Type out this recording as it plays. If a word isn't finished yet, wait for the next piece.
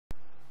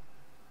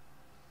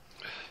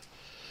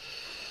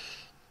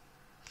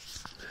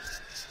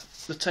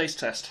the taste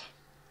test.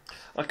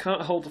 I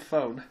can't hold the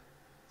phone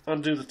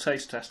and do the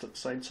taste test at the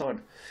same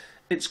time.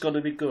 It's going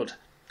to be good.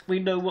 We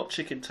know what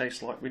chicken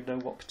tastes like, we know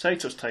what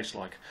potatoes taste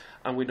like,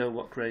 and we know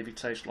what gravy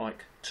tastes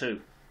like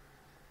too.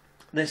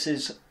 This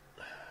is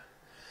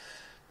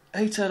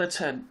 8 out of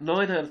 10,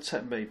 9 out of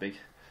 10 maybe.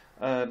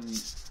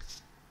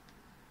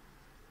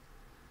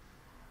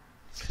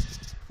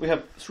 We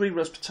have 3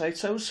 roast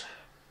potatoes,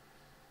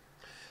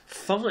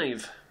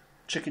 5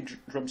 chicken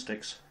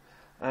drumsticks,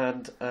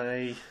 and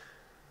I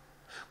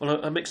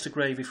mixed the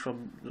gravy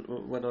from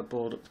when I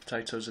boiled up the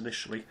potatoes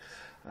initially,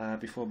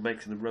 before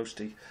making them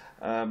roasty,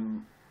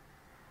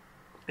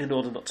 in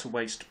order not to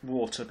waste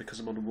water, because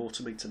I'm on a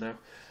water meter now.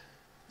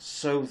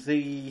 So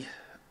the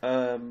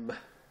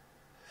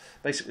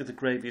basically the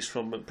gravy is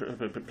from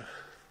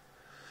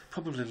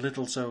probably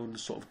Lidl's own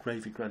sort of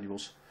gravy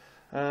granules.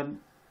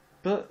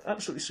 But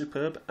absolutely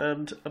superb,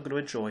 and I'm going to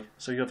enjoy.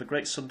 So you have a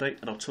great Sunday,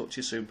 and I'll talk to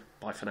you soon.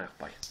 Bye for now.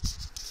 Bye.